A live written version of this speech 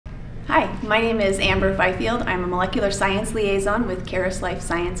Hi, my name is Amber Fifield. I'm a molecular science liaison with Caris Life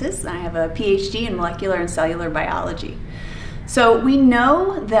Sciences. I have a PhD in molecular and cellular biology. So we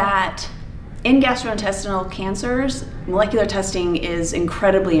know that in gastrointestinal cancers, molecular testing is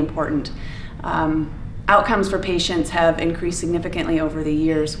incredibly important. Outcomes for patients have increased significantly over the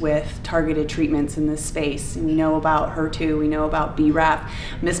years with targeted treatments in this space. And we know about HER2, we know about BRAF,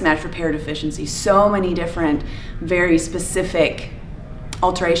 mismatch repair deficiency, so many different very specific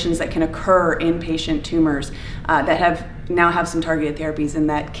alterations that can occur in patient tumors that now have some targeted therapies and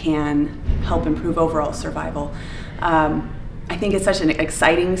that can help improve overall survival. I think it's such an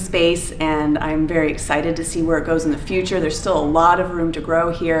exciting space, and I'm very excited to see where it goes in the future. There's still a lot of room to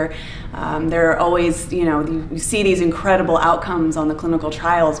grow here. There are always, you see these incredible outcomes on the clinical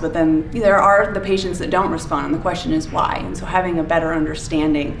trials, but then there are the patients that don't respond, and the question is why. And so having a better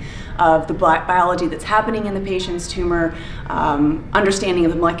understanding of the biology that's happening in the patient's tumor, understanding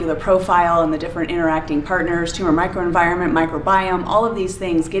of the molecular profile and the different interacting partners, tumor microenvironment, microbiome, all of these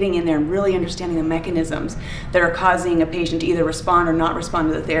things, getting in there and really understanding the mechanisms that are causing a patient to either respond or not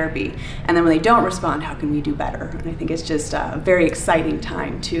respond to the therapy. And then when they don't respond, how can we do better? And I think it's just a very exciting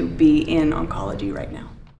time to be in oncology right now.